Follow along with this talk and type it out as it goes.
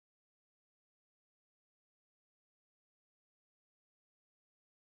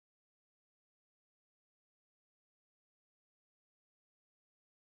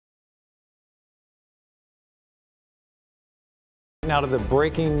now to the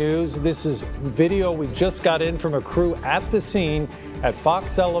breaking news. This is video we just got in from a crew at the scene at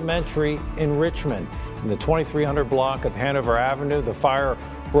Fox Elementary in Richmond. In the 2300 block of Hanover Avenue, the fire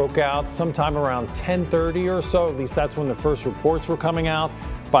broke out sometime around 10:30 or so. At least that's when the first reports were coming out.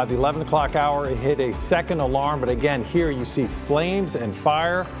 By the 11 o'clock hour, it hit a second alarm. But again, here you see flames and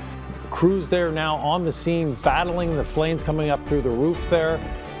fire. Crews there now on the scene battling the flames coming up through the roof there.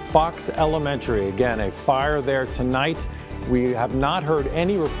 Fox Elementary, again, a fire there tonight. We have not heard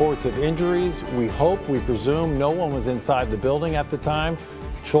any reports of injuries. We presume no one was inside the building at the time.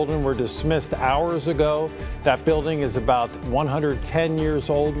 Children were dismissed hours ago. That building is about 110 years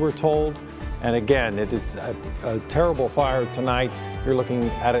old, we're told. And again, it is a terrible fire tonight. You're looking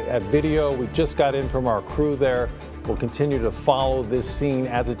at a video we just got in from our crew there. We'll continue to follow this scene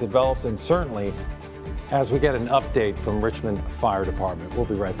as it develops, and certainly as we get an update from Richmond Fire Department. We'll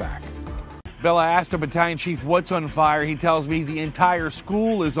be right back. Bill, I asked a battalion chief what's on fire. He tells me the entire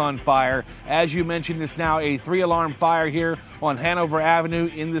school is on fire. As you mentioned, it's now a 3-alarm fire here on Hanover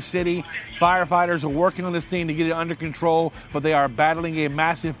Avenue in the city. Firefighters are working on this thing to get it under control, but they are battling a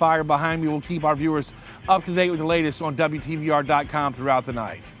massive fire behind me. We'll keep our viewers up to date with the latest on WTVR.com throughout the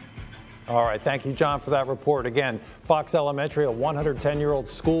night. All right, thank you, John, for that report. Again, Fox Elementary, a 110-year-old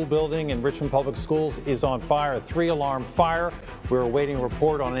school building in Richmond Public Schools, is on fire, a 3-alarm fire. We're awaiting a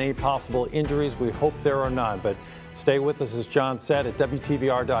report on any possible injuries. We hope there are none, but stay with us, as John said, at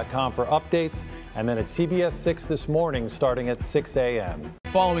WTVR.com for updates, and then at CBS 6 this morning starting at 6 a.m.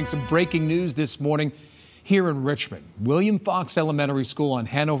 Following some breaking news this morning here in Richmond, William Fox Elementary School on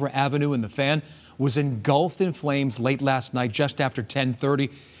Hanover Avenue in the Fan was engulfed in flames late last night, just after 10:30.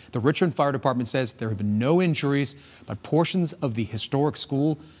 The Richmond Fire Department says there have been no injuries, but portions of the historic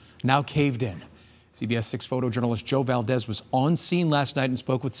school now caved in. CBS 6 photojournalist Joe Valdez was on scene last night and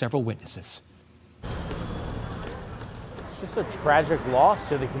spoke with several witnesses. It's just a tragic loss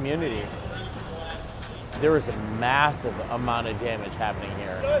to the community. There is a massive amount of damage happening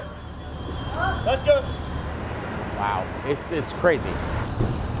here. Let's go. Wow, it's crazy.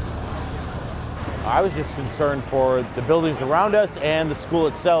 I was just concerned for the buildings around us and the school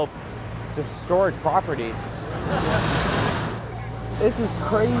itself. It's a historic property. This is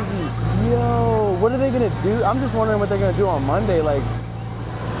crazy. Yo, what are they gonna do? I'm just wondering what they're gonna do on Monday. Like,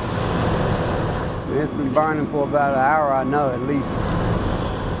 it's been burning for about an hour, I know, at least.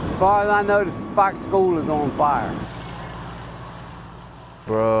 As far as I know, the Fox School is on fire.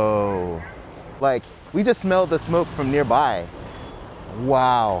 Bro, like, we just smelled the smoke from nearby.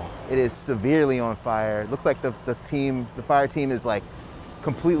 Wow, it is severely on fire. Looks like the fire team is like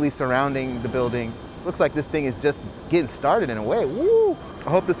completely surrounding the building. Looks like this thing is just getting started in a way. Woo! I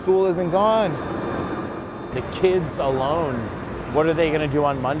hope the school isn't gone. The kids alone, what are they gonna do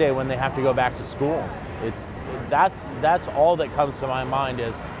on Monday when they have to go back to school? That's all that comes to my mind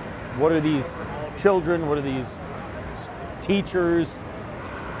is, what are these children, what are these teachers,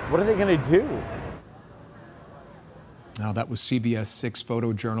 what are they gonna do? Now, that was CBS 6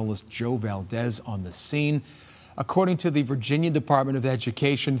 photojournalist Joe Valdez on the scene. According to the Virginia Department of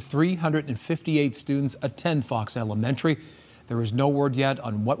Education, 358 students attend Fox Elementary. There is no word yet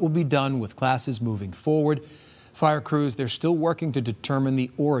on what will be done with classes moving forward. Fire crews, they're still working to determine the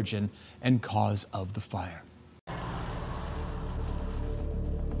origin and cause of the fire.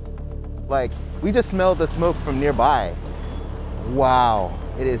 Like, we just smelled the smoke from nearby. Wow,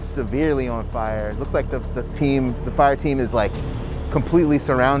 it is severely on fire. Looks like the fire team is like completely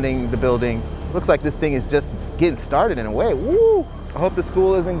surrounding the building. Looks like this thing is just getting started in a way. Woo! I hope the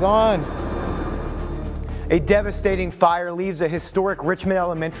school isn't gone. A devastating fire leaves a historic Richmond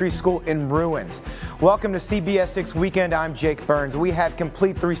Elementary School in ruins. Welcome to CBS 6 Weekend. I'm Jake Burns. We have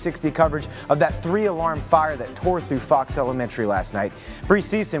complete 360 coverage of that 3-alarm fire that tore through Fox Elementary last night. Bree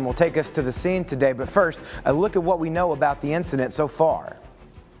Season will take us to the scene today, but first, a look at what we know about the incident so far.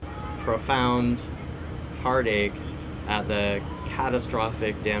 Profound heartache at the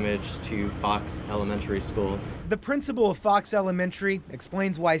catastrophic damage to Fox Elementary School. The principal of Fox Elementary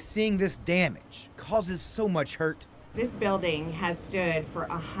explains why seeing this damage causes so much hurt. This building has stood for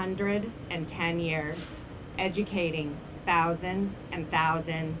 110 years, educating thousands and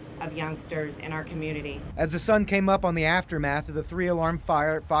thousands of youngsters in our community. As the sun came up on the aftermath of the 3-alarm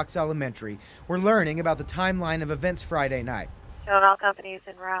fire at Fox Elementary, we're learning about the timeline of events Friday night. Showing all companies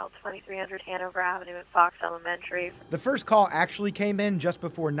en route, 2300 Hanover Avenue at Fox Elementary. The first call actually came in just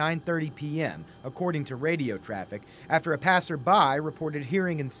before 9:30 p.m., according to radio traffic, after a passerby reported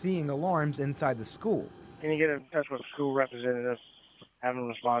hearing and seeing alarms inside the school. Can you get in touch with the school representative? Have them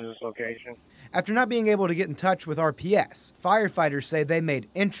respond to this location. After not being able to get in touch with RPS, firefighters say they made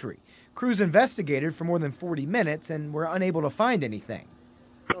entry, Crews investigated for more than 40 minutes and were unable to find anything.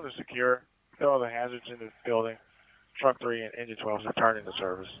 Building secure. All the hazards in the building. Truck 3 and engine 12 returned into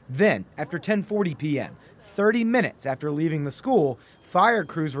service. Then, after 10:40 p.m., 30 minutes after leaving the school, fire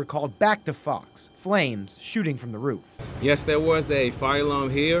crews were called back to Fox, flames shooting from the roof. Yes, there was a fire alarm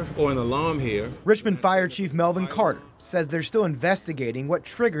here or an alarm here. Richmond Fire Chief Melvin Carter says they're still investigating what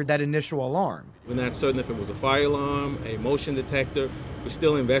triggered that initial alarm. We're not certain if it was a fire alarm, a motion detector. We're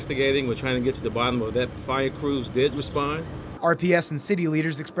still investigating. We're trying to get to the bottom of that. Fire crews did respond. RPS and city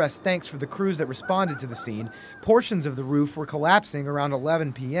leaders expressed thanks for the crews that responded to the scene. Portions of the roof were collapsing around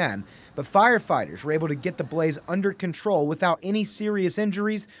 11 p.m., but firefighters were able to get the blaze under control without any serious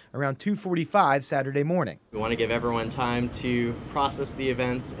injuries around 2:45 Saturday morning. We want to give everyone time to process the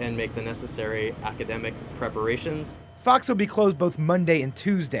events and make the necessary academic preparations. Fox will be closed both Monday and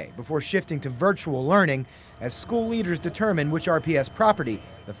Tuesday before shifting to virtual learning as school leaders determine which RPS property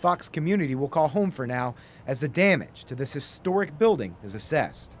the Fox community will call home for now as the damage to this historic building is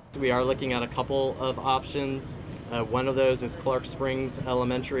assessed. We are looking at a couple of options. One of those is Clark Springs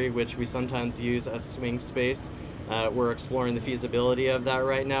Elementary, which we sometimes use as swing space. We're exploring the feasibility of that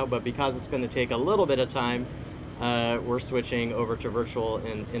right now, but because it's going to take a little bit of time, we're switching over to virtual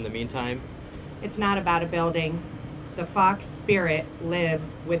in the meantime. It's not about a building. The Fox spirit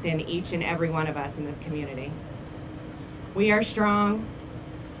lives within each and every one of us in this community. We are strong.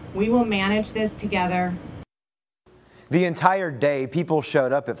 We will manage this together. The entire day, people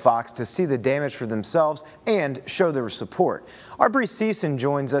showed up at Fox to see the damage for themselves and show their support. Our Bree Season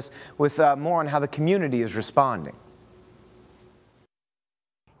joins us with more on how the community is responding.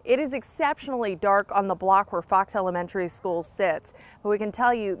 It is exceptionally dark on the block where Fox Elementary School sits, but we can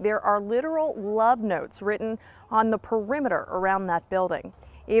tell you there are literal love notes written on the perimeter around that building.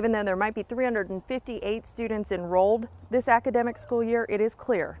 Even though there might be 358 students enrolled this academic school year, it is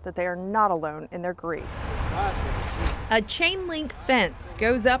clear that they are not alone in their grief. A chain link fence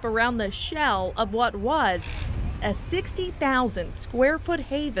goes up around the shell of what was a 60,000 square foot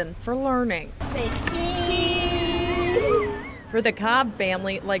haven for learning. Say cheese. For the Cobb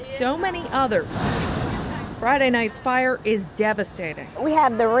family, like so many others, Friday night's fire is devastating. We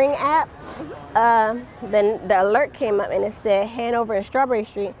have the Ring app. Then the alert came up and it said Hanover and Strawberry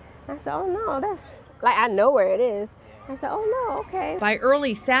Street. I said, oh no, that's like, I know where it is. I said, oh no, okay. By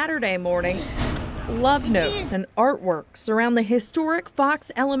early Saturday morning, love notes and artwork surround the historic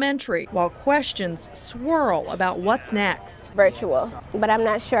Fox Elementary while questions swirl about what's next. Virtual, but I'm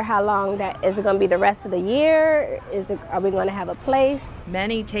not sure how long that is. It going to be the rest of the year? Are we going to have a place?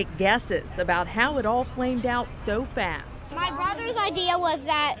 Many take guesses about how it all flamed out so fast. My brother's idea was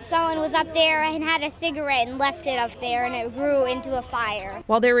that someone was up there and had a cigarette and left it up there and it grew into a fire.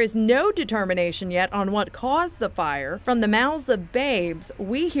 While there is no determination yet on what caused the fire, from the mouths of babes,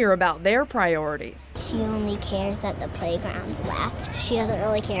 we hear about their priorities. She only cares that the playground's left. She doesn't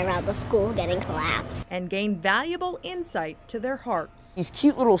really care about the school getting collapsed. And gain valuable insight to their hearts. These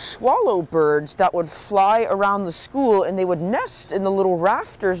cute little swallow birds that would fly around the school and they would nest in the little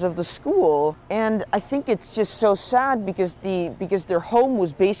rafters of the school. And I think it's just so sad because their home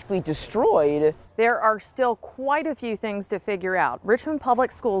was basically destroyed. There are still quite a few things to figure out. Richmond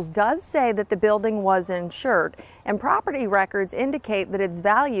Public Schools does say that the building was insured, and property records indicate that its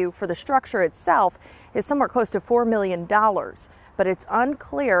value for the structure itself is somewhere close to $4 million. But it's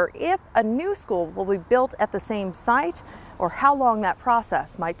unclear if a new school will be built at the same site or how long that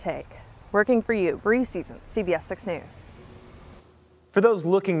process might take. Working for you, Bree Season, CBS 6 News. For those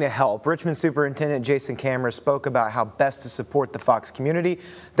looking to help, Richmond Superintendent Jason Cameron spoke about how best to support the Fox community.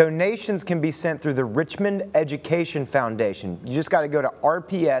 Donations can be sent through the Richmond Education Foundation. You just got to go to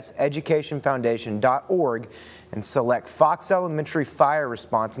rpseducationfoundation.org and select Fox Elementary Fire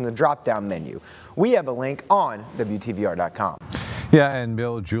Response in the drop-down menu. We have a link on WTVR.com. Yeah, and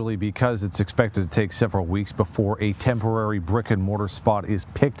Bill, Julie, because it's expected to take several weeks before a temporary brick and mortar spot is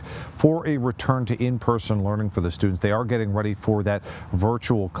picked for a return to in-person learning for the students, they are getting ready for that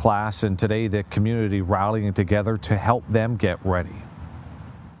virtual class, and today the community rallying together to help them get ready.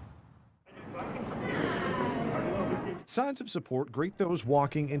 Signs of support greet those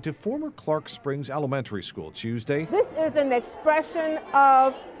walking into former Clark Springs Elementary School Tuesday. This is an expression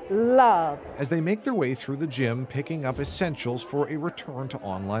of love. As they make their way through the gym, picking up essentials for a return to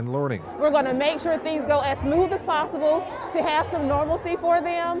online learning. We're going to make sure things go as smooth as possible to have some normalcy for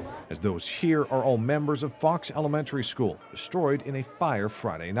them. As those here are all members of Fox Elementary School, destroyed in a fire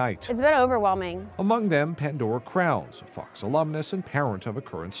Friday night. It's been overwhelming. Among them, Pandora Crowns, a Fox alumnus and parent of a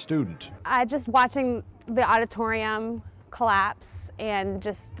current student. Just watching the auditorium collapse and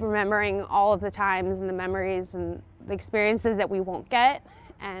just remembering all of the times and the memories and the experiences that we won't get,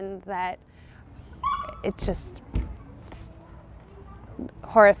 and that it's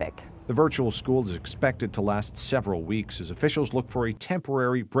horrific. The virtual school is expected to last several weeks as officials look for a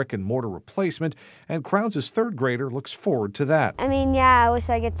temporary brick and mortar replacement, and Crowns' third grader looks forward to that. I mean, yeah, I wish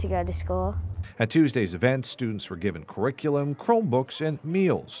I get to go to school. At Tuesday's event, students were given curriculum, Chromebooks, and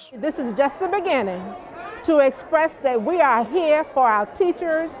meals. This is just the beginning to express that we are here for our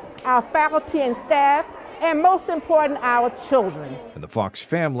teachers, our faculty and staff, and most important, our children. And the Fox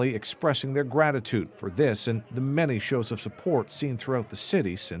family expressing their gratitude for this and the many shows of support seen throughout the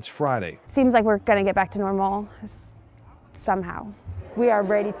city since Friday. Seems like we're going to get back to normal somehow. We are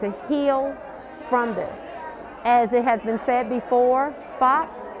ready to heal from this. As it has been said before,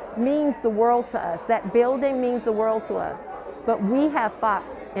 Fox means the world to us. That building means the world to us. But we have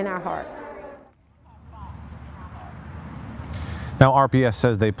Fox in our hearts. Now, RPS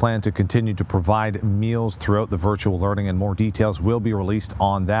says they plan to continue to provide meals throughout the virtual learning, and more details will be released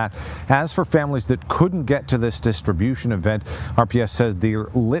on that. As for families that couldn't get to this distribution event, RPS says their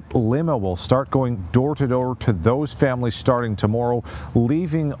lit limo will start going door to door to those families starting tomorrow,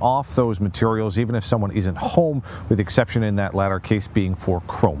 leaving off those materials even if someone isn't home, with the exception in that latter case being for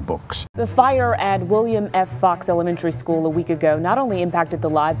Chromebooks. The fire at William F. Fox Elementary School a week ago not only impacted the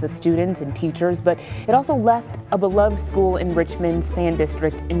lives of students and teachers, but it also left a beloved school in Richmond Fan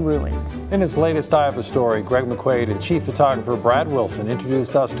District in ruins. In his latest Eye of a Story, Greg McQuaid and chief photographer Brad Wilson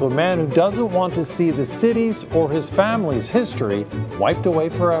introduced us to a man who doesn't want to see the city's or his family's history wiped away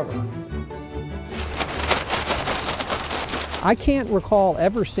forever. I can't recall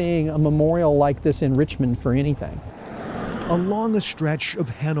ever seeing a memorial like this in Richmond for anything. Along a stretch of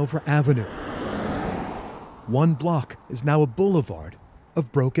Hanover Avenue, one block is now a boulevard of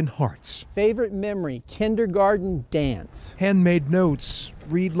broken hearts. Favorite memory, kindergarten dance. Handmade notes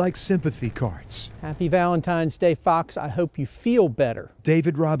read like sympathy cards. Happy Valentine's Day, Fox. I hope you feel better.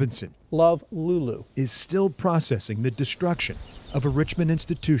 David Robinson, love, Lulu, is still processing the destruction of a Richmond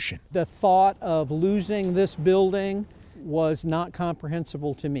institution. The thought of losing this building was not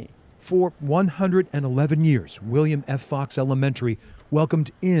comprehensible to me. For 111 years, William F. Fox Elementary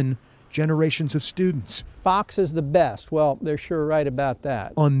welcomed in generations of students. Fox is the best. Well, they're sure right about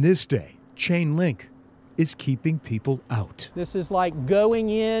that. On this day, chain link is keeping people out. This is like going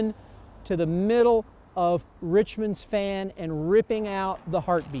in to the middle of Richmond's fan and ripping out the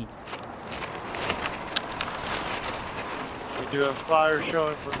heartbeat. We do have fire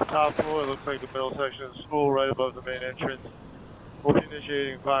showing from the top floor. It looks like the middle section of the school right above the main entrance. We'll be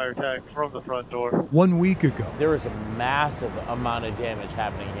initiating fire attack from the front door. 1 week ago, there was a massive amount of damage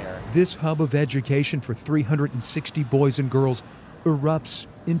happening here. This hub of education for 360 boys and girls erupts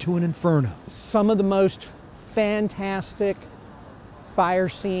into an inferno. Some of the most fantastic fire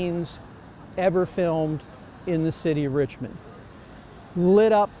scenes ever filmed in the city of Richmond.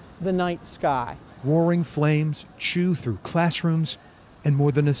 Lit up the night sky. Roaring flames chew through classrooms and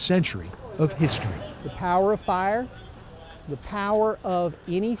more than a century of history. The power of fire, the power of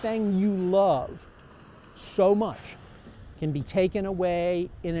anything you love so much can be taken away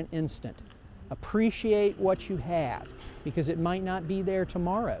in an instant. Appreciate what you have, because it might not be there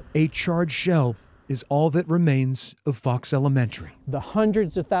tomorrow. A charred shell is all that remains of Fox Elementary. The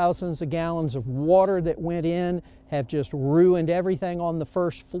hundreds of thousands of gallons of water that went in have just ruined everything on the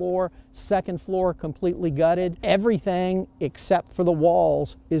first floor. Second floor completely gutted. Everything except for the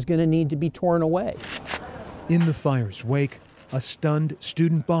walls is going to need to be torn away. In the fire's wake, a stunned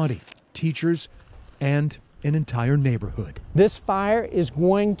student body, teachers, and an entire neighborhood. This fire is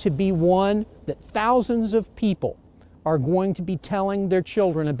going to be one that thousands of people are going to be telling their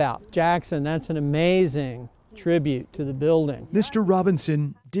children about. Jackson, that's an amazing tribute to the building. Mr.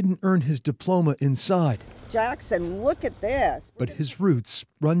 Robinson didn't earn his diploma inside. Jackson, look at this. But his roots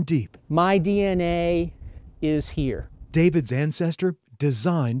run deep. My DNA is here. David's ancestor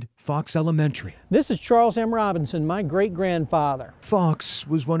designed Fox Elementary. This is Charles M. Robinson, my great-grandfather. Fox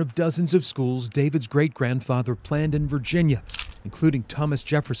was one of dozens of schools David's great-grandfather planned in Virginia, including Thomas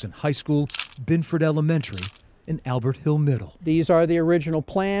Jefferson High School, Binford Elementary, and Albert Hill Middle. These are the original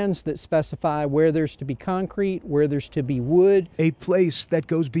plans that specify where there's to be concrete, where there's to be wood. A place that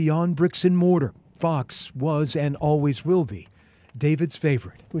goes beyond bricks and mortar. Fox was and always will be David's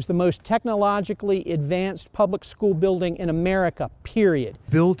favorite. It was the most technologically advanced public school building in America, period.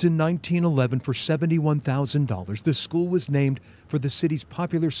 Built in 1911 for $71,000, the school was named for the city's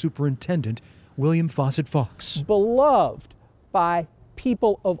popular superintendent, William Fawcett Fox. Beloved by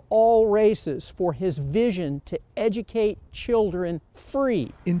people of all races for his vision to educate children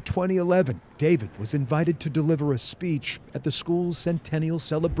free. In 2011, David was invited to deliver a speech at the school's centennial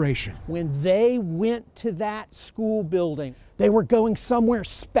celebration. When they went to that school building, they were going somewhere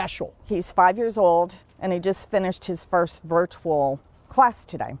special. He's 5 years old, and he just finished his first virtual class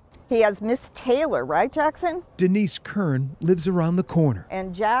today. He has Miss Taylor, right, Jackson? Denise Kern lives around the corner.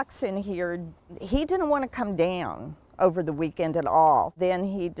 And Jackson here, he didn't want to come down over the weekend at all. Then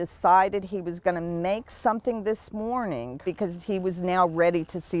he decided he was going to make something this morning because he was now ready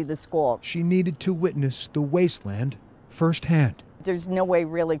to see the school. She needed to witness the wasteland firsthand. There's no way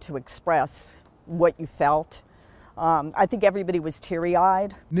really to express what you felt. I think everybody was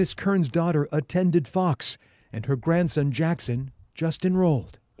teary-eyed. Miss Kern's daughter attended Fox, and her grandson Jackson just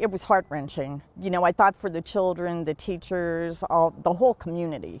enrolled. It was heart-wrenching. You know, I thought for the children, the teachers, the whole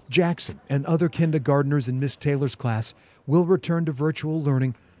community. Jackson and other kindergartners in Miss Taylor's class will return to virtual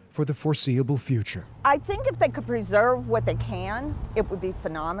learning for the foreseeable future. I think if they could preserve what they can, it would be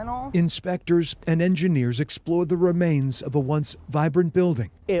phenomenal. Inspectors and engineers explored the remains of a once vibrant building.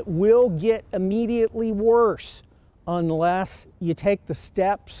 It will get immediately worse unless you take the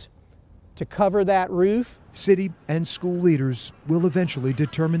steps to cover that roof. City and school leaders will eventually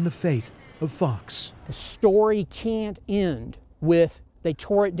determine the fate of Fox. The story can't end with they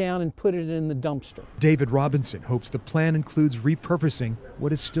tore it down and put it in the dumpster. David Robinson hopes the plan includes repurposing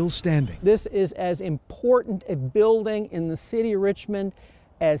what is still standing. This is as important a building in the city of Richmond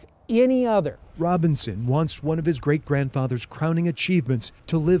as any other. Robinson wants one of his great-grandfather's crowning achievements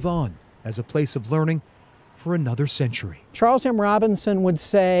to live on as a place of learning for another century. Charles M. Robinson would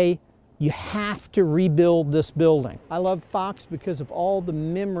say, you have to rebuild this building. I love Fox because of all the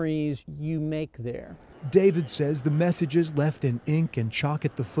memories you make there. David says the messages left in ink and chalk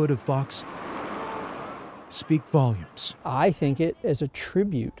at the foot of Fox speak volumes. I think it as a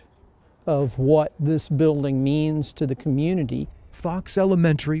tribute of what this building means to the community. Fox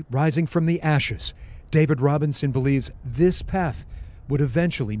Elementary rising from the ashes. David Robinson believes this path would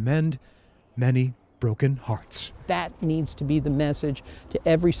eventually mend many broken hearts. That needs to be the message to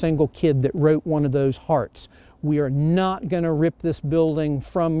every single kid that wrote one of those hearts. We are not going to rip this building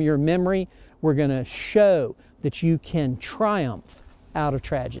from your memory. We're going to show that you can triumph out of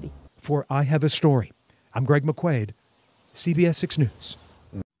tragedy. For I Have a Story, I'm Greg McQuaid, CBS 6 News.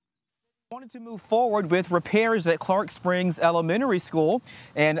 Wanted to move forward with repairs at Clark Springs Elementary School,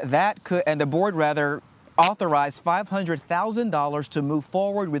 and the board authorized $500,000 to move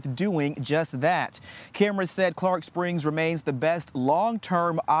forward with doing just that. Cameras said Clark Springs remains the best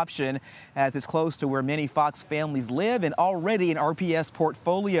long-term option as it's close to where many Fox families live and already an RPS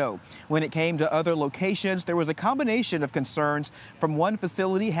portfolio. When it came to other locations, there was a combination of concerns from one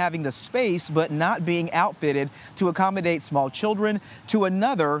facility having the space but not being outfitted to accommodate small children to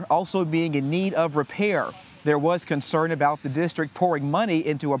another also being in need of repair. There was concern about the district pouring money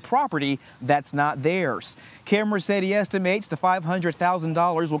into a property that's not theirs. Cameron said he estimates the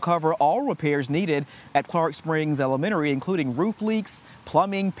 $500,000 will cover all repairs needed at Clark Springs Elementary, including roof leaks,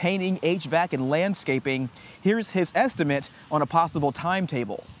 plumbing, painting, HVAC, and landscaping. Here's his estimate on a possible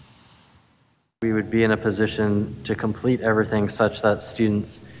timetable. We would be in a position to complete everything such that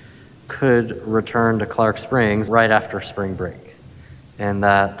students could return to Clark Springs right after spring break. And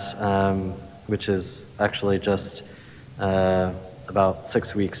that which is actually just about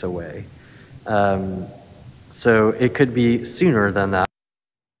 6 weeks away. So it could be sooner than that.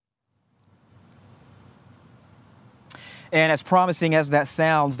 And as promising as that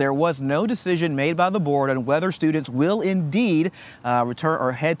sounds, there was no decision made by the board on whether students will indeed return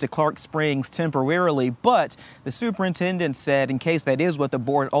or head to Clark Springs temporarily. But the superintendent said in case that is what the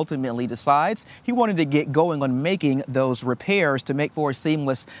board ultimately decides, he wanted to get going on making those repairs to make for a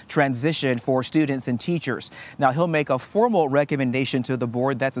seamless transition for students and teachers. Now, he'll make a formal recommendation to the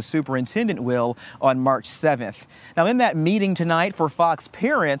board, that's the superintendent will, on March 7th. Now, in that meeting tonight for Fox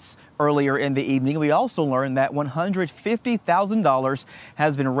parents, earlier in the evening, we also learned that $150,000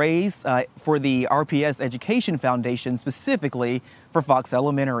 has been raised for the RPS Education Foundation, specifically for Fox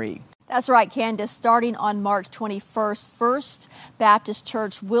Elementary. That's right, Candace. Starting on March 21st, First Baptist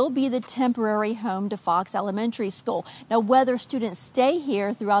Church will be the temporary home to Fox Elementary School. Now, whether students stay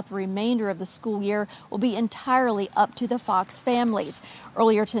here throughout the remainder of the school year will be entirely up to the Fox families.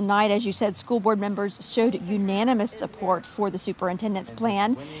 Earlier tonight, as you said, school board members showed unanimous support for the superintendent's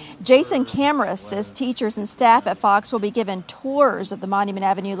plan. Jason Camera says teachers and staff at Fox will be given tours of the Monument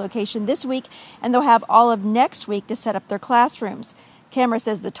Avenue location this week, and they'll have all of next week to set up their classrooms. Camera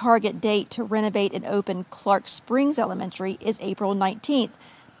says the target date to renovate and open Clark Springs Elementary is April 19th.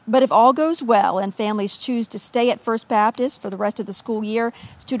 But if all goes well and families choose to stay at First Baptist for the rest of the school year,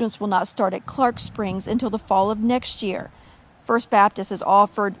 students will not start at Clark Springs until the fall of next year. First Baptist has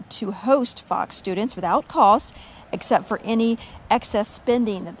offered to host Fox students without cost, except for any excess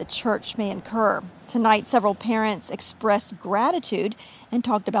spending that the church may incur. Tonight, several parents expressed gratitude and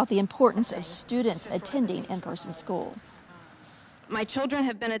talked about the importance of students attending in-person school. My children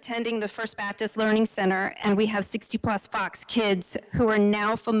have been attending the First Baptist Learning Center, and we have 60+ Fox kids who are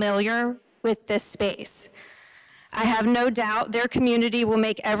now familiar with this space. I have no doubt their community will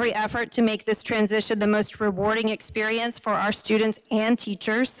make every effort to make this transition the most rewarding experience for our students and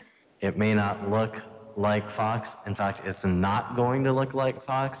teachers. It may not look like Fox. In fact, it's not going to look like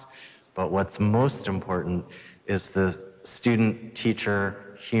Fox. But what's most important is the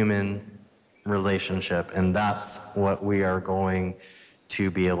student-teacher human relationship, and that's what we are going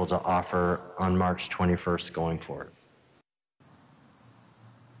to be able to offer on March 21st going forward.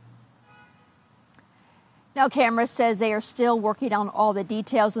 Now, Cameron says they are still working on all the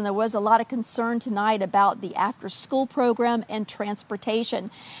details, and there was a lot of concern tonight about the after-school program and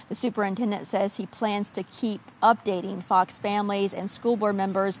transportation. The superintendent says he plans to keep updating Fox families and school board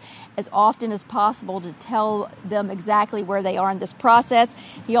members as often as possible to tell them exactly where they are in this process.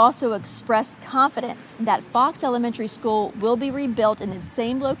 He also expressed confidence that Fox Elementary School will be rebuilt in the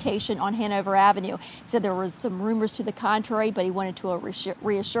same location on Hanover Avenue. He said there was some rumors to the contrary, but he wanted to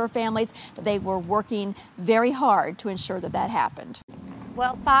reassure families that they were working very hard to ensure that that happened.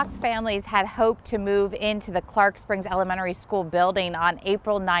 Well, Fox families had hoped to move into the Clark Springs Elementary School building on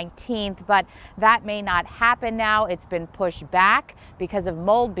April 19th, but that may not happen now. It's been pushed back because of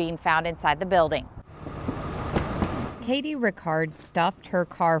mold being found inside the building. Katie Ricard stuffed her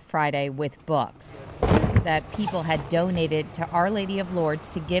car Friday with books that people had donated to Our Lady of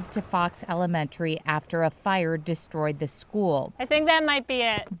Lourdes to give to Fox Elementary after a fire destroyed the school. I think that might be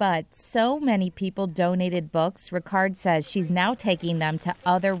it. But so many people donated books, Ricard says she's now taking them to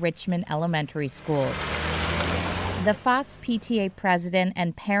other Richmond elementary schools. The Fox PTA president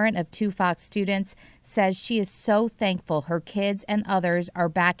and parent of 2 Fox students says she is so thankful her kids and others are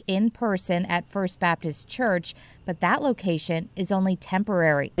back in person at First Baptist Church, but that location is only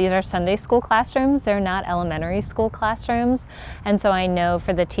temporary. These are Sunday school classrooms. They're not elementary school classrooms. And so I know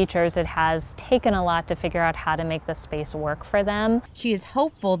for the teachers it has taken a lot to figure out how to make the space work for them. She is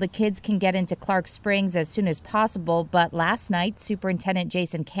hopeful the kids can get into Clark Springs as soon as possible, but last night Superintendent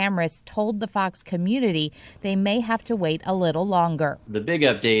Jason Camrus told the Fox community they may have to wait a little longer. The big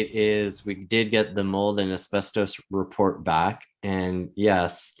update is we did get the mold and asbestos report back. And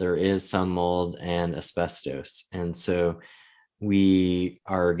yes, there is some mold and asbestos. And so we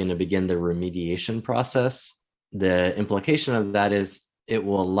are going to begin the remediation process. The implication of that is it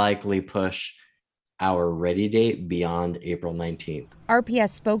will likely push our ready date beyond April 19th. RPS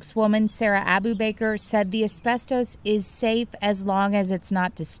spokeswoman Sarah Abubaker said the asbestos is safe as long as it's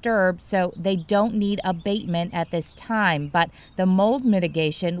not disturbed, so they don't need abatement at this time, but the mold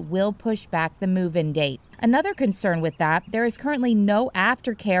mitigation will push back the move-in date. Another concern with that, there is currently no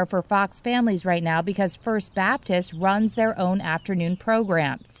aftercare for Fox families right now because First Baptist runs their own afternoon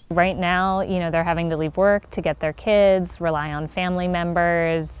programs. Right now, they're having to leave work to get their kids, rely on family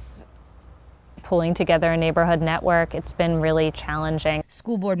members, pulling together a neighborhood network. It's been really challenging.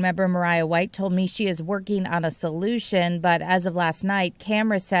 School board member Mariah White told me she is working on a solution, but as of last night,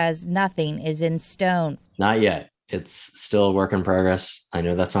 Camrus says nothing is in stone. Not yet. It's still a work in progress. I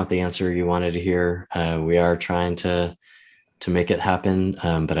know that's not the answer you wanted to hear. We are trying to make it happen,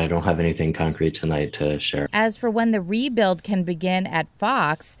 but I don't have anything concrete tonight to share. As for when the rebuild can begin at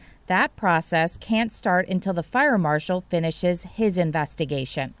Fox, that process can't start until the fire marshal finishes his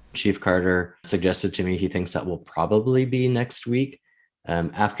investigation. Chief Carter suggested to me he thinks that will probably be next week.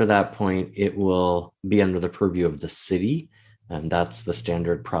 After that point, it will be under the purview of the city. And that's the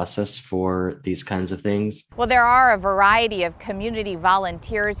standard process for these kinds of things. Well, there are a variety of community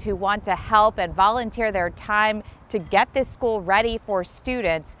volunteers who want to help and volunteer their time to get this school ready for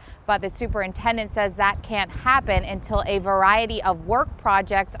students. But the superintendent says that can't happen until a variety of work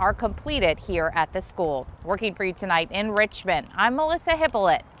projects are completed here at the school. Working for you tonight in Richmond, I'm Melissa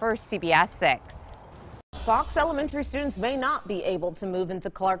Hippolyte for CBS 6. Fox Elementary students may not be able to move into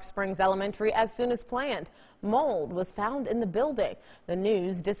Clark Springs Elementary as soon as planned. Mold was found in the building. The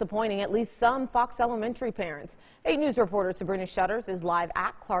news disappointing at least some Fox Elementary parents. 8 News reporter Sabrina Shutters is live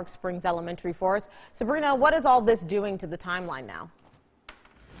at Clark Springs Elementary for us. Sabrina, what is all this doing to the timeline now?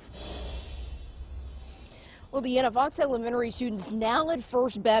 Well, Deanna, Fox Elementary students now at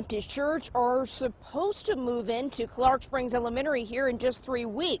First Baptist Church are supposed to move into Clark Springs Elementary here in just 3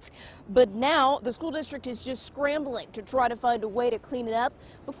 weeks. But now the school district is just scrambling to try to find a way to clean it up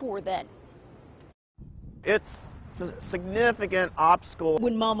before then. It's a significant obstacle.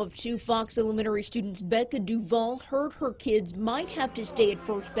 When mom of 2 Fox Elementary students, Becca Duvall, heard her kids might have to stay at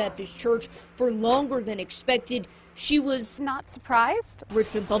First Baptist Church for longer than expected, she was not surprised.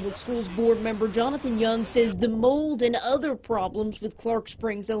 Richmond Public Schools board member Jonathan Young says the mold and other problems with Clark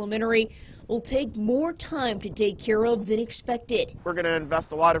Springs Elementary will take more time to take care of than expected. We're going to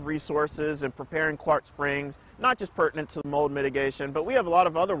invest a lot of resources in preparing Clark Springs, not just pertinent to mold mitigation, but we have a lot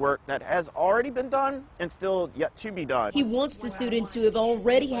of other work that has already been done and still yet to be done. He wants the students who have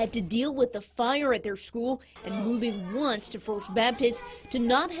already had to deal with the fire at their school and moving once to First Baptist to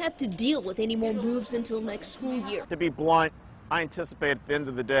not have to deal with any more moves until next school year. To be blunt, I anticipate at the end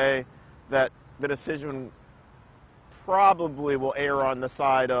of the day that the decision probably will err on the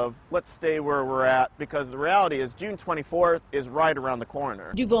side of let's stay where we're at, because the reality is June 24th is right around the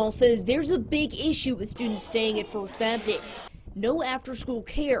corner. Duvall says there's a big issue with students staying at First Baptist. No after-school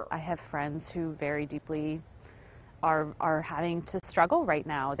care. I have friends who very deeply are having to struggle right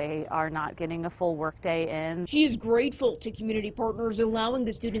now. They are not getting a full workday in. She is grateful to community partners allowing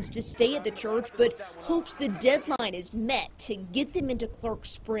the students to stay at the church, but hopes the deadline is met to get them into Clark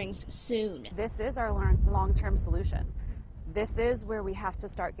Springs soon. This is our long-term solution. This is where we have to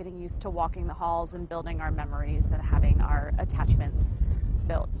start getting used to walking the halls and building our memories and having our attachments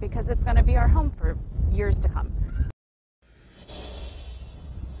built, because it's going to be our home for years to come.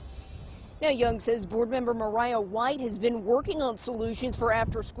 Now, Young says board member Mariah White has been working on solutions for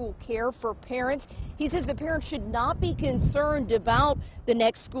after-school care for parents. He says the parents should not be concerned about the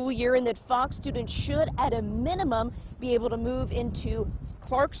next school year and that Fox students should, at a minimum, be able to move into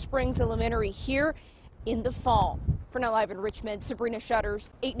Clark Springs Elementary here in the fall. For now, live in Richmond, Sabrina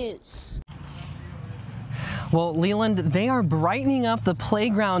Shutters, 8 News. Well, Leland, they are brightening up the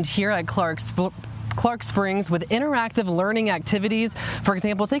playground here at Clark Springs with interactive learning activities. For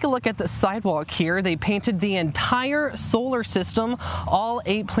example, take a look at the sidewalk here. They painted the entire solar system, all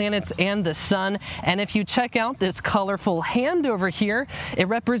 8 planets and the sun. And if you check out this colorful hand over here, it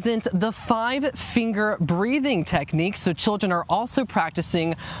represents the 5-finger breathing technique. So children are also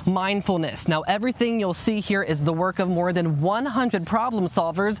practicing mindfulness. Now, everything you'll see here is the work of more than 100 problem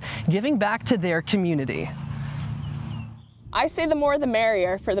solvers giving back to their community. I say the more the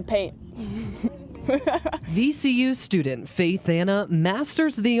merrier for the paint. VCU student Faith Anna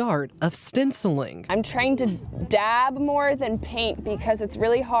masters the art of stenciling. I'm trying to dab more than paint because it's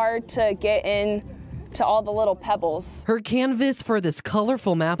really hard to get in to all the little pebbles. Her canvas for this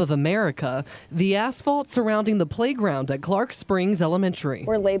colorful map of America, the asphalt surrounding the playground at Clark Springs Elementary.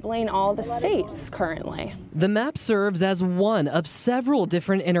 We're labeling all the states currently. The map serves as one of several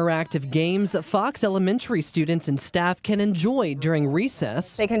different interactive games that Fox Elementary students and staff can enjoy during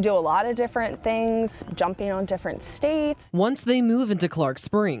recess. They can do a lot of different things, jumping on different states. Once they move into Clark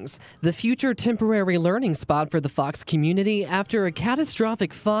Springs, the future temporary learning spot for the Fox community after a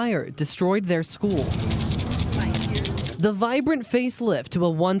catastrophic fire destroyed their school. The vibrant facelift to a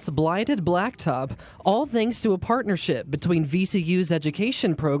once blighted blacktop, all thanks to a partnership between VCU's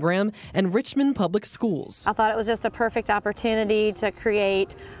education program and Richmond Public Schools. I thought it was just a perfect opportunity to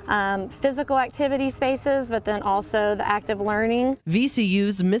create physical activity spaces, but then also the active learning.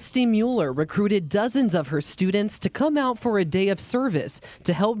 VCU's Misty Mueller recruited dozens of her students to come out for a day of service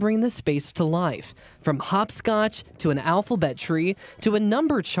to help bring the space to life. From hopscotch to an alphabet tree to a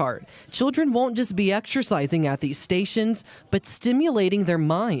number chart, children won't just be exercising at these stations, but stimulating their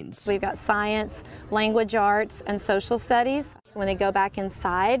minds. We've got science, language arts, and social studies. When they go back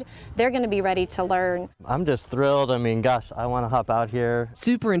inside, they're going to be ready to learn. I'm just thrilled. I mean, gosh, I want to hop out here.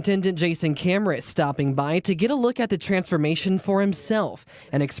 Superintendent Jason Camera is stopping by to get a look at the transformation for himself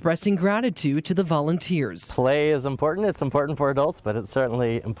and expressing gratitude to the volunteers. Play is important. It's important for adults, but it's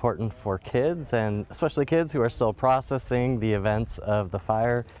certainly important for kids, and especially kids who are still processing the events of the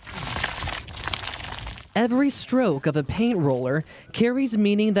fire. Every stroke of a paint roller carries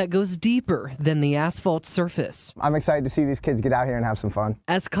meaning that goes deeper than the asphalt surface. I'm excited to see these kids get out here and have some fun.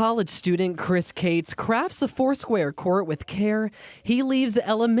 As college student Chris Cates crafts a foursquare court with care, he leaves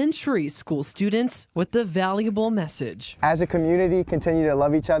elementary school students with the valuable message. As a community, continue to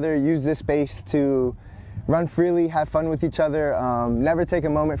love each other, use this space to run freely, have fun with each other, never take a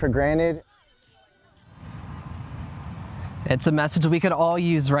moment for granted. It's a message we could all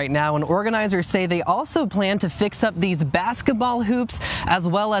use right now, and organizers say they also plan to fix up these basketball hoops as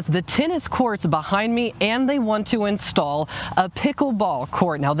well as the tennis courts behind me, and they want to install a pickleball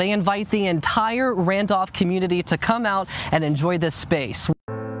court. Now, they invite the entire Randolph community to come out and enjoy this space.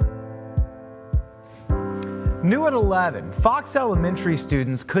 New at 11, Fox Elementary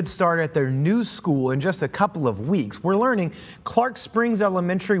students could start at their new school in just a couple of weeks. We're learning Clark Springs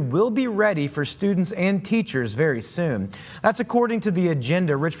Elementary will be ready for students and teachers very soon. That's according to the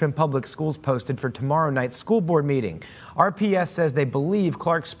agenda Richmond Public Schools posted for tomorrow night's school board meeting. RPS says they believe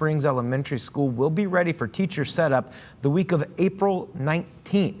Clark Springs Elementary School will be ready for teacher setup the week of April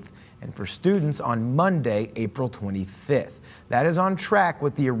 19th. And for students on Monday, April 25th. That is on track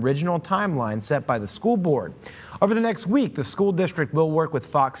with the original timeline set by the school board. Over the next week, the school district will work with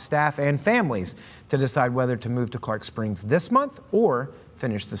Fox staff and families to decide whether to move to Clark Springs this month or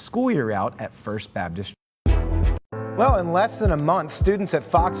finish the school year out at First Baptist. Well, in less than a month, students at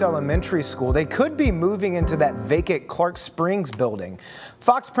Fox Elementary School, they could be moving into that vacant Clark Springs building.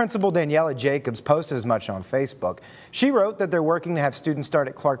 Fox principal Daniela Jacobs posted as much on Facebook. She wrote that they're working to have students start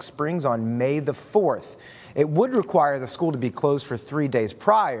at Clark Springs on May the 4th. It would require the school to be closed for 3 days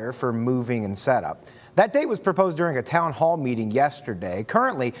prior for moving and setup. That date was proposed during a town hall meeting yesterday.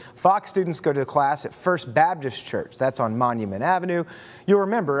 Currently, Fox students go to class at First Baptist Church. That's on Monument Avenue. You'll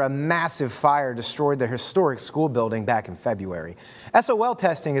remember a massive fire destroyed the historic school building back in February. SOL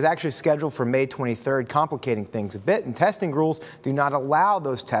testing is actually scheduled for May 23rd, complicating things a bit, and testing rules do not allow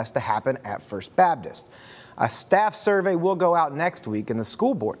those tests to happen at First Baptist. A staff survey will go out next week, and the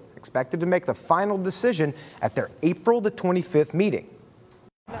school board expected to make the final decision at their April the 25th meeting.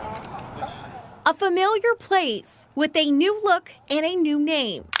 A familiar place with a new look and a new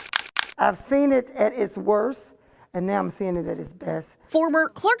name. I've seen it at its worst, and now I'm seeing it at its best. Former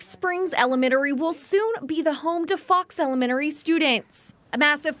Clark Springs Elementary will soon be the home to Fox Elementary students. A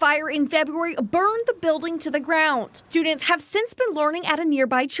massive fire in February burned the building to the ground. Students have since been learning at a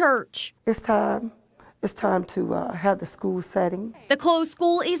nearby church. It's time. It's time to have the school setting. The closed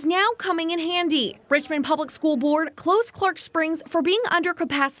school is now coming in handy. Richmond Public School Board closed Clark Springs for being under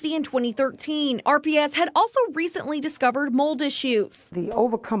capacity in 2013. RPS had also recently discovered mold issues. The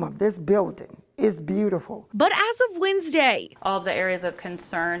overcome of this building is beautiful. But as of Wednesday, all of the areas of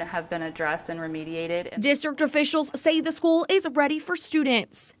concern have been addressed and remediated. District officials say the school is ready for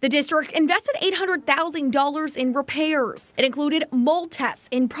students. The district invested $800,000 in repairs. It included mold tests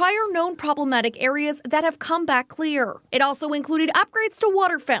in prior known problematic areas that have come back clear. It also included upgrades to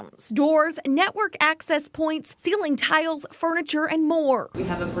water fountains, doors, network access points, ceiling tiles, furniture, and more. We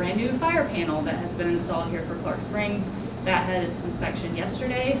have a brand new fire panel that has been installed here for Clark Springs. That had its inspection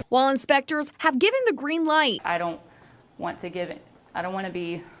yesterday. While inspectors have given the green light. I don't want to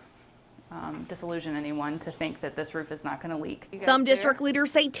be disillusion anyone to think that this roof is not going to leak. Some district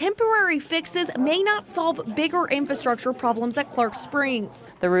leaders say temporary fixes may not solve bigger infrastructure problems at Clark Springs.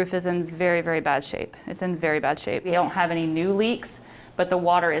 The roof is in very, very bad shape. It's in very bad shape. We don't have any new leaks, but the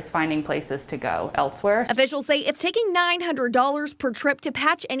water is finding places to go elsewhere. Officials say it's taking $900 per trip to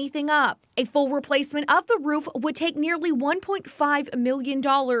patch anything up. A full replacement of the roof would take nearly $1.5 million.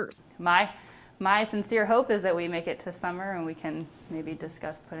 My sincere hope is that we make it to summer and we can maybe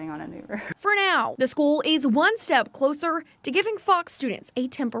discuss putting on a new roof. For now, the school is one step closer to giving Fox students a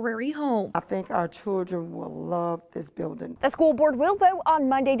temporary home. I think our children will love this building. The school board will vote on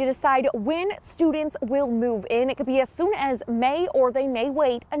Monday to decide when students will move in. It could be as soon as May, or they may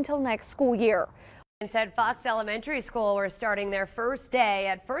wait until next school year. Said Fox Elementary School were starting their first day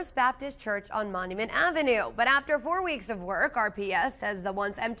at First Baptist Church on Monument Avenue. But after 4 weeks of work, RPS says the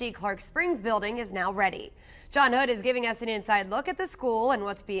once empty Clark Springs building is now ready. John Hood is giving us an inside look at the school and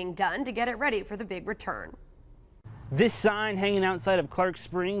what's being done to get it ready for the big return. This sign hanging outside of Clark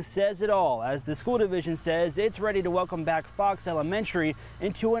Springs says it all, as the school division says it's ready to welcome back Fox Elementary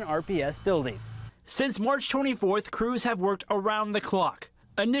into an RPS building. Since March 24th, crews have worked around the clock.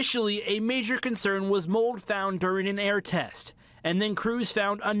 Initially, a major concern was mold found during an air test, and then crews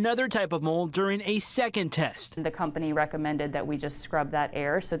found another type of mold during a second test. The company recommended that we just scrub that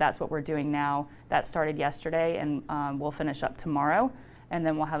air, so that's what we're doing now. That started yesterday, and we'll finish up tomorrow, and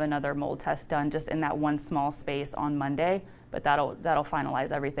then we'll have another mold test done just in that one small space on Monday, but that'll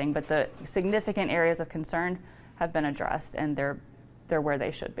finalize everything. But the significant areas of concern have been addressed, and they're where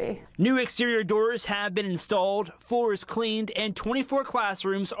they should be. New exterior doors have been installed, floors cleaned, and 24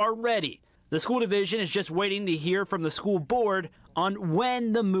 classrooms are ready. The school division is just waiting to hear from the school board on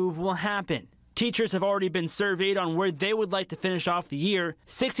when the move will happen. Teachers have already been surveyed on where they would like to finish off the year,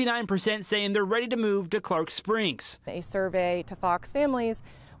 69% saying they're ready to move to Clark Springs. A survey to Fox families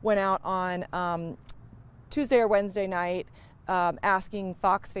went out on Tuesday or Wednesday night asking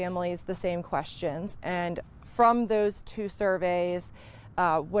Fox families the same questions. And from those 2 surveys,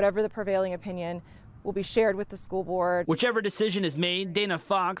 whatever the prevailing opinion will be shared with the school board. Whichever decision is made, Dana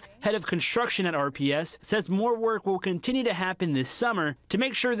Fox, head of construction at RPS, says more work will continue to happen this summer to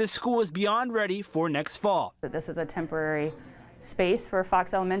make sure this school is beyond ready for next fall. This is a temporary space for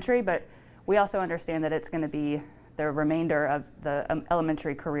Fox Elementary, but we also understand that it's going to be the remainder of the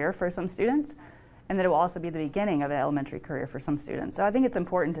elementary career for some students, and that it will also be the beginning of an elementary career for some students. So I think it's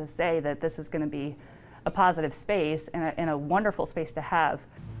important to say that this is going to be a positive space and a wonderful space to have.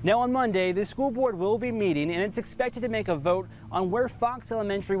 Now on Monday, the school board will be meeting, and it's expected to make a vote on where Fox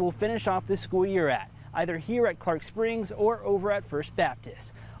Elementary will finish off the school year at, either here at Clark Springs or over at First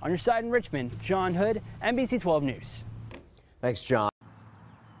Baptist. On your side in Richmond, John Hood, NBC 12 News. Thanks, John.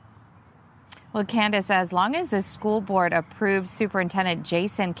 Well, Candace, as long as the school board approves Superintendent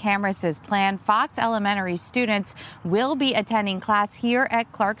Jason Cameras' plan, Fox Elementary students will be attending class here at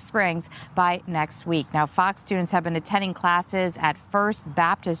Clark Springs by next week. Now, Fox students have been attending classes at First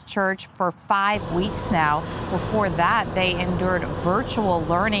Baptist Church for 5 weeks now. Before that, they endured virtual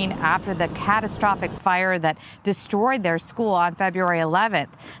learning after the catastrophic fire that destroyed their school on February 11th.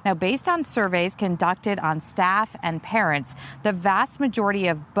 Now, based on surveys conducted on staff and parents, the vast majority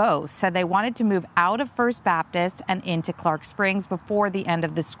of both said they wanted to move out of First Baptist and into Clark Springs before the end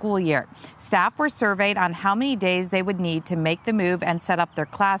of the school year. Staff were surveyed on how many days they would need to make the move and set up their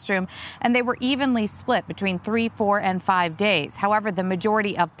classroom, and they were evenly split between 3, 4, and 5 days. However, the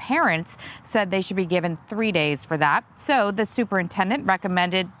majority of parents said they should be given 3 days for that. So the superintendent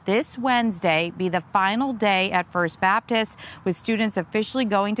recommended this Wednesday be the final day at First Baptist, with students officially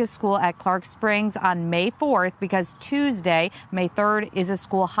going to school at Clark Springs on May 4th because Tuesday, May 3rd, is a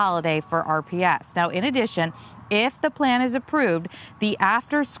school holiday for RPS. Now, in addition, if the plan is approved, the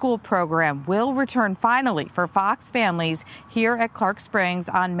after-school program will return finally for Fox families here at Clark Springs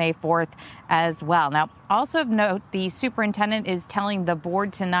on May 4th as well. Now, also of note, the superintendent is telling the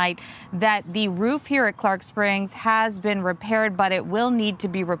board tonight that the roof here at Clark Springs has been repaired, but it will need to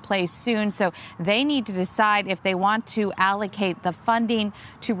be replaced soon. So they need to decide if they want to allocate the funding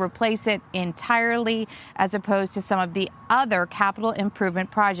to replace it entirely, as opposed to some of the other capital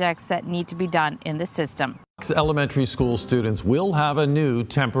improvement projects that need to be done in the system. Elementary school students will have a new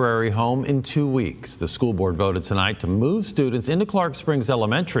temporary home in 2 weeks. The school board voted tonight to move students into Clark Springs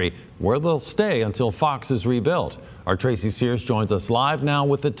Elementary, where they'll stay until Fox is rebuilt. Our Tracy Sears joins us live now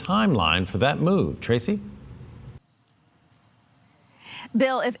with the timeline for that move. Tracy?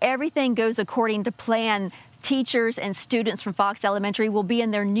 Bill, if everything goes according to plan, teachers and students from Fox Elementary will be in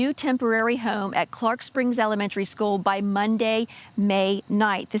their new temporary home at Clark Springs Elementary School by Monday, May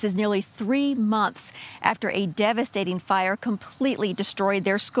 9th. This is nearly 3 months after a devastating fire completely destroyed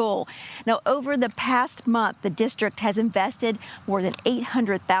their school. Now, over the past month, the district has invested more than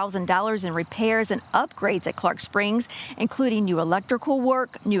 $800,000 in repairs and upgrades at Clark Springs, including new electrical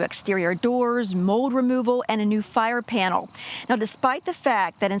work, new exterior doors, mold removal, and a new fire panel. Now, despite the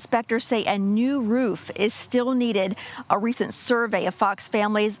fact that inspectors say a new roof is still needed, a recent survey of Fox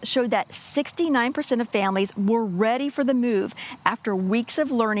families showed that 69% of families were ready for the move after weeks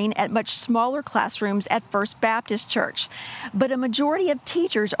of learning at much smaller classrooms at First Baptist Church. But a majority of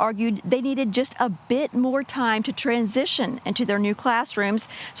teachers argued they needed just a bit more time to transition into their new classrooms,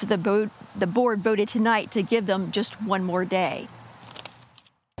 so the board voted tonight to give them just 1 more day.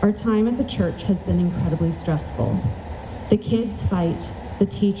 Our time at the church has been incredibly stressful. The kids fight, the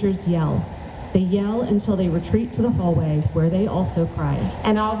teachers yell. They yell until they retreat to the hallway, where they also cry.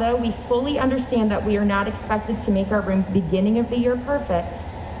 And although we fully understand that we are not expected to make our rooms beginning of the year perfect,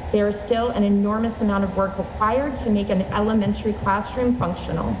 there is still an enormous amount of work required to make an elementary classroom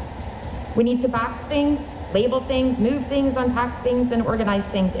functional. We need to box things, label things, move things, unpack things, and organize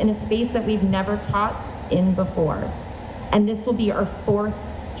things in a space that we've never taught in before. And this will be our 4th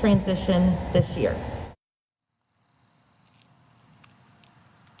transition this year.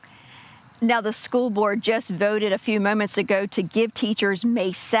 Now, the school board just voted a few moments ago to give teachers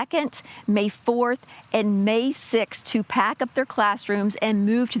May 2nd, May 4th, and May 6th to pack up their classrooms and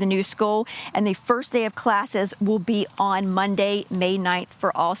move to the new school. And the first day of classes will be on Monday, May 9th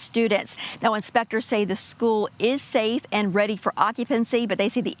for all students. Now, inspectors say the school is safe and ready for occupancy, but they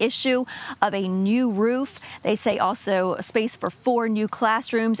say the issue of a new roof, they say also a space for 4 new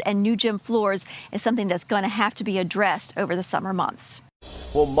classrooms and new gym floors, is something that's going to have to be addressed over the summer months.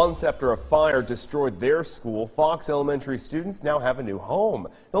 Well, months after a fire destroyed their school, Fox Elementary students now have a new home.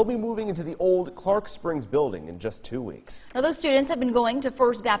 They'll be moving into the old Clark Springs building in just 2 weeks. Now, those students have been going to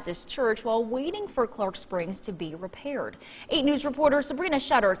First Baptist Church while waiting for Clark Springs to be repaired. 8 News reporter Sabrina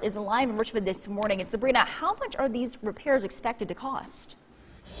Shutters is live in Richmond this morning. And Sabrina, how much are these repairs expected to cost?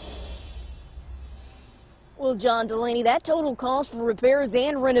 Well, John Delaney, that total cost for repairs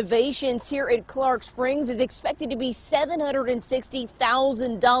and renovations here at Clark Springs is expected to be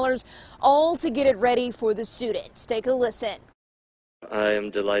 $760,000, all to get it ready for the students. Take a listen. I am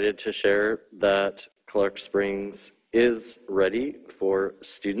delighted to share that Clark Springs is ready for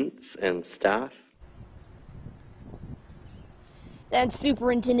students and staff. That's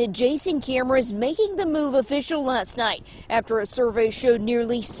Superintendent Jason Cameras making the move official last night after a survey showed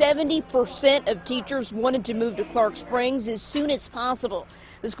nearly 70% of teachers wanted to move to Clark Springs as soon as possible.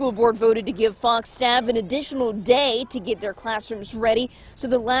 The school board voted to give Fox staff an additional day to get their classrooms ready, so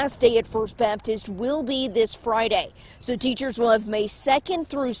the last day at First Baptist will be this Friday. So teachers will have May 2nd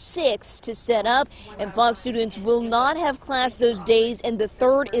through 6th to set up, and Fox students will not have class those days, and the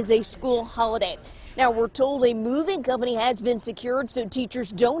 3rd is a school holiday. Now, we're told a moving company has been secured so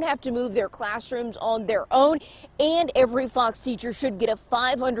teachers don't have to move their classrooms on their own, and every Fox teacher should get a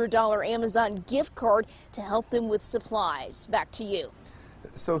 $500 Amazon gift card to help them with supplies. Back to you.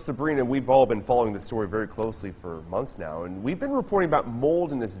 So, Sabrina, we've all been following this story very closely for months now, and we've been reporting about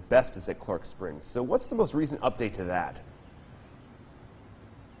mold and asbestos at Clark Springs. So what's the most recent update to that?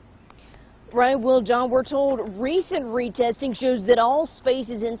 Right, well, John, we're told recent retesting shows that all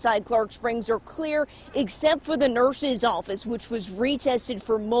spaces inside Clark Springs are clear except for the nurse's office, which was retested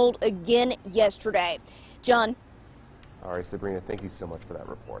for mold again yesterday. John. All right, Sabrina, thank you so much for that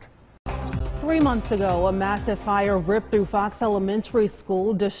report. 3 months ago, a massive fire ripped through Fox Elementary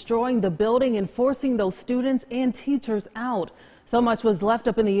School, destroying the building and forcing those students and teachers out. So much was left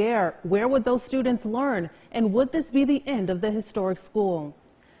up in the air. Where would those students learn? And would this be the end of the historic school?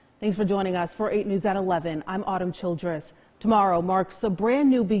 Thanks for joining us for 8 News at 11. I'm Autumn Childress. Tomorrow marks a brand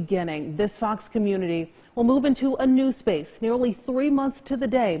new beginning. This Fox community will move into a new space nearly 3 months to the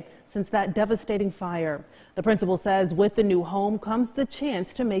day since that devastating fire. The principal says with the new home comes the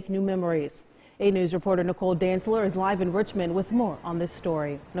chance to make new memories. 8 News reporter Nicole Dantzler is live in Richmond with more on this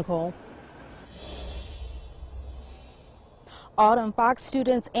story. Nicole. Autumn, Fox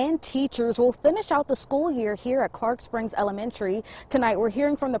students and teachers will finish out the school year here at Clark Springs Elementary. Tonight, we're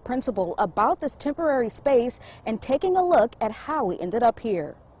hearing from the principal about this temporary space and taking a look at how we ended up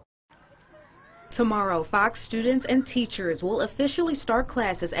here. Tomorrow, Fox students and teachers will officially start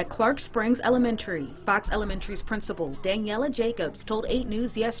classes at Clark Springs Elementary. Fox Elementary's principal, Daniela Jacobs, told 8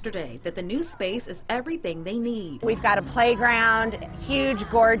 News yesterday that the new space is everything they need. We've got a playground, huge,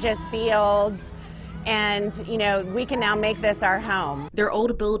 gorgeous fields. And, you know, we can now make this our home. Their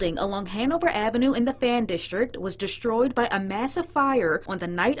old building along Hanover Avenue in the Fan District was destroyed by a massive fire on the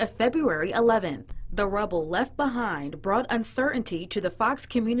night of February 11th. The rubble left behind brought uncertainty to the Fox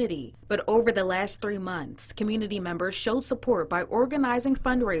community. But over the last 3 months, community members showed support by organizing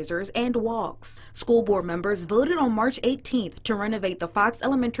fundraisers and walks. School board members voted on March 18th to renovate the Fox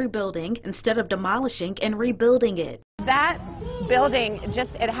Elementary building instead of demolishing and rebuilding it. That building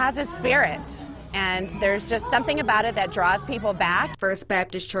it has a spirit. And there's just something about it that draws people back. First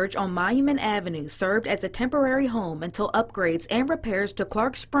Baptist Church on Monument Avenue served as a temporary home until upgrades and repairs to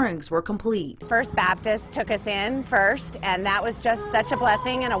Clark Springs were complete. First Baptist took us in first, and that was just such a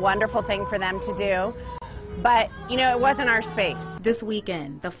blessing and a wonderful thing for them to do. But, you know, it wasn't our space. This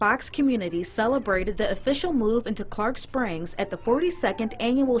weekend, the Fox community celebrated the official move into Clark Springs at the 42nd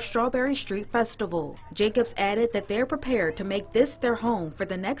Annual Strawberry Street Festival. Jacobs added that they're prepared to make this their home for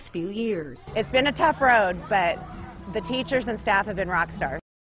the next few years. It's been a tough road, but the teachers and staff have been rock stars.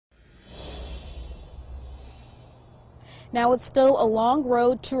 Now, it's still a long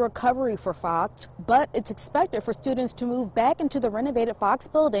road to recovery for Fox, but it's expected for students to move back into the renovated Fox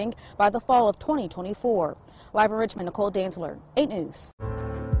building by the fall of 2024. Live in Richmond, Nicole Dantzler, 8 News.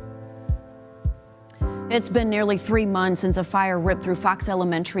 It's been nearly 3 months since a fire ripped through Fox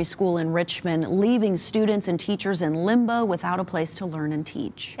Elementary School in Richmond, leaving students and teachers in limbo without a place to learn and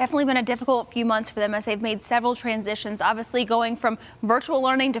teach. Definitely been a difficult few months for them as they've made several transitions, obviously going from virtual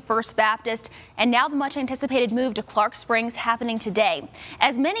learning to First Baptist, and now the much anticipated move to Clark Springs happening today.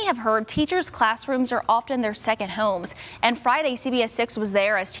 As many have heard, teachers' classrooms are often their second homes, and Friday CBS 6 was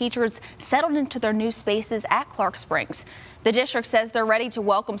there as teachers settled into their new spaces at Clark Springs. The district says they're ready to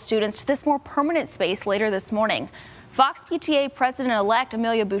welcome students to this more permanent space later this morning. Fox PTA President-elect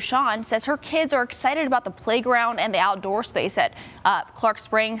Amelia Bouchon says her kids are excited about the playground and the outdoor space at Clark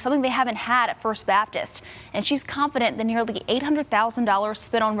Springs, something they haven't had at First Baptist. And she's confident the nearly $800,000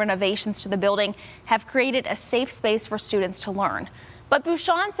 spent on renovations to the building have created a safe space for students to learn. But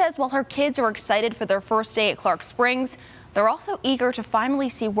Bouchon says while her kids are excited for their first day at Clark Springs, they're also eager to finally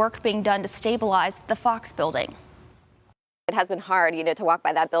see work being done to stabilize the Fox building. It has been hard, to walk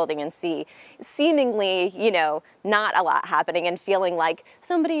by that building and see seemingly, not a lot happening and feeling like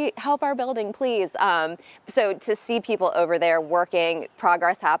somebody help our building, please. So to see people over there working,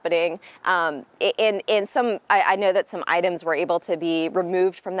 progress happening, in some, I know that some items were able to be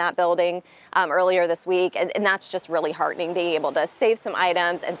removed from that building earlier this week, and that's just really heartening, being able to save some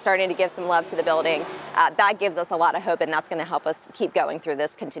items and starting to give some love to the building. That gives us a lot of hope, and that's going to help us keep going through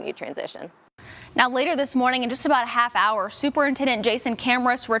this continued transition. Now, later this morning, in just about a half hour, Superintendent Jason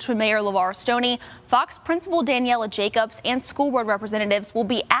Camrus, Richmond Mayor LeVar Stoney, Fox Principal Daniela Jacobs, and school board representatives will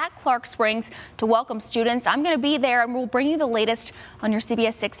be at Clark Springs to welcome students. I'm going to be there, and we'll bring you the latest on your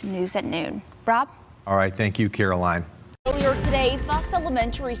CBS 6 News at noon. Rob? All right. Thank you, Caroline. Earlier today, Fox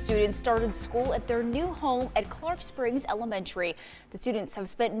Elementary students started school at their new home at Clark Springs Elementary. The students have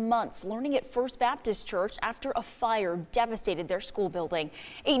spent months learning at First Baptist Church after a fire devastated their school building.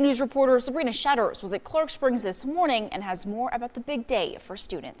 8 News reporter Sabrina Shutters was at Clark Springs this morning and has more about the big day for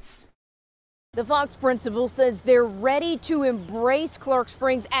students. The Fox principal says they're ready to embrace Clark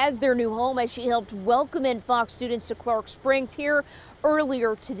Springs as their new home as she helped welcome in Fox students to Clark Springs here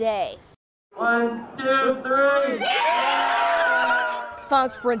earlier today. 1, 2, 3.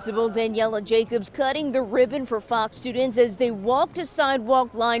 Fox Principal Daniela Jacobs cutting the ribbon for Fox students as they walked a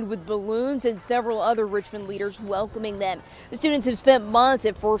sidewalk lined with balloons and several other Richmond leaders welcoming them. The students have spent months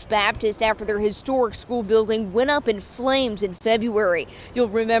at First Baptist after their historic school building went up in flames in February. You'll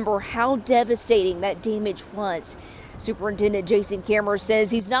remember how devastating that damage was. Superintendent Jason Camrus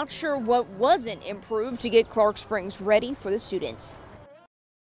says he's not sure what wasn't improved to get Clark Springs ready for the students.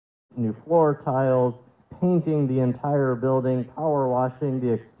 New floor tiles, painting the entire building, power washing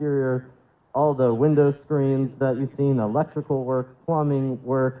the exterior, all the window screens that you've seen, electrical work, plumbing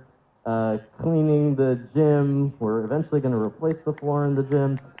work, cleaning the gym. We're eventually going to replace the floor in the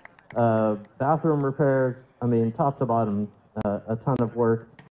gym, bathroom repairs. I mean, top to bottom, a ton of work.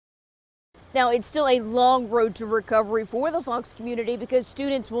 Now, it's still a long road to recovery for the Fox community because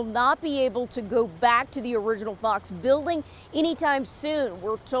students will not be able to go back to the original Fox building anytime soon.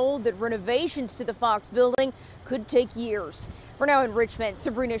 We're told that renovations to the Fox building could take years. For now in Richmond,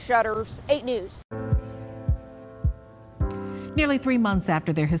 Sabrina Shutters, 8 News. Nearly 3 months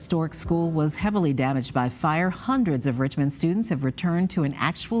after their historic school was heavily damaged by fire, hundreds of Richmond students have returned to an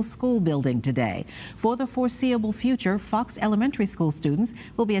actual school building today. For the foreseeable future, Fox Elementary School students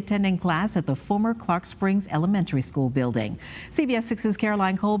will be attending class at the former Clark Springs Elementary School building. CBS 6's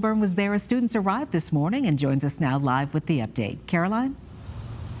Caroline Colburn was there as students arrived this morning and joins us now live with the update. Caroline?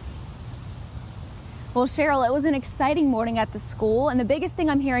 Well, Cheryl, it was an exciting morning at the school, and the biggest thing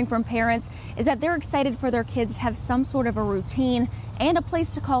I'm hearing from parents is that they're excited for their kids to have some sort of a routine and a place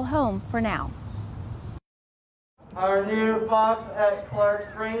to call home for now. Our new Fox at Clark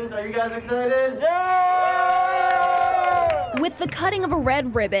Springs. Are you guys excited? Yeah! With the cutting of a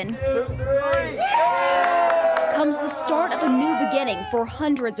red ribbon comes the start of a new beginning for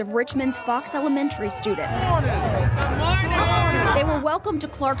hundreds of Richmond's Fox Elementary students. They were welcomed to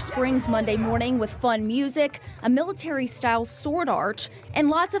Clark Springs Monday morning with fun music, a military-style sword arch, and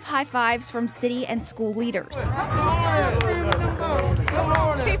lots of high fives from city and school leaders.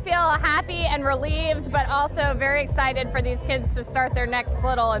 We feel happy and relieved, but also very excited for these kids to start their next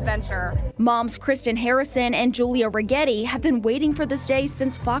little adventure. Moms Kristen Harrison and Julia Rigetti have been waiting for this day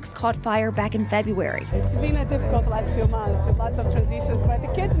since Fox caught fire back in February. It's been a difficult last few months with lots of transitions, but the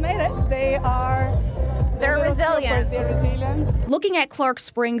kids made it. They're resilient. They're resilient. Looking at Clark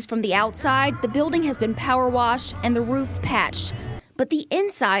Springs from the outside, the building has been power washed and the roof patched. But the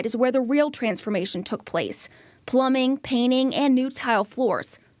inside is where the real transformation took place. Plumbing, painting, and new tile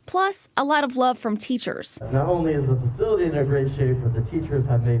floors. Plus, a lot of love from teachers. Not only is the facility in a great shape, but the teachers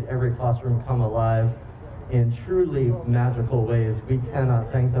have made every classroom come alive in truly magical ways. We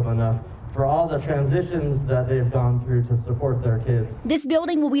cannot thank them enough for all the transitions that they've gone through to support their kids. This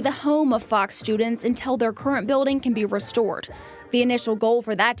building will be the home of Fox students until their current building can be restored. The initial goal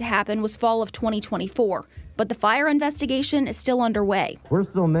for that to happen was fall of 2024, but the fire investigation is still underway. We're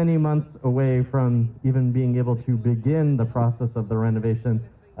still many months away from even being able to begin the process of the renovation.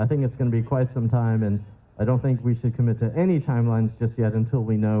 I think it's going to be quite some time, and I don't think we should commit to any timelines just yet until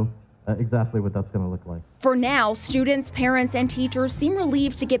we know exactly what that's going to look like. For now, students, parents, and teachers seem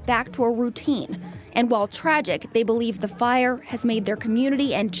relieved to get back to a routine. And while tragic, they believe the fire has made their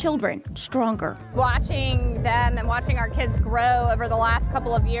community and children stronger. Watching them and watching our kids grow over the last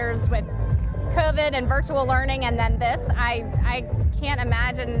couple of years with COVID and virtual learning and then this, I can't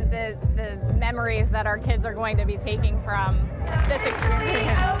imagine the memories that our kids are going to be taking from this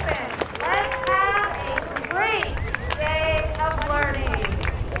experience. Let's have a great day of learning.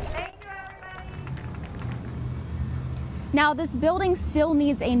 Now, this building still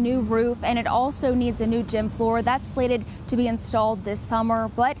needs a new roof, and it also needs a new gym floor. That's slated to be installed this summer,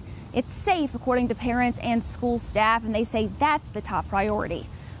 but it's safe according to parents and school staff, and they say that's the top priority.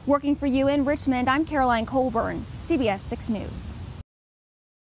 Working for you in Richmond, I'm Caroline Colburn, CBS 6 News.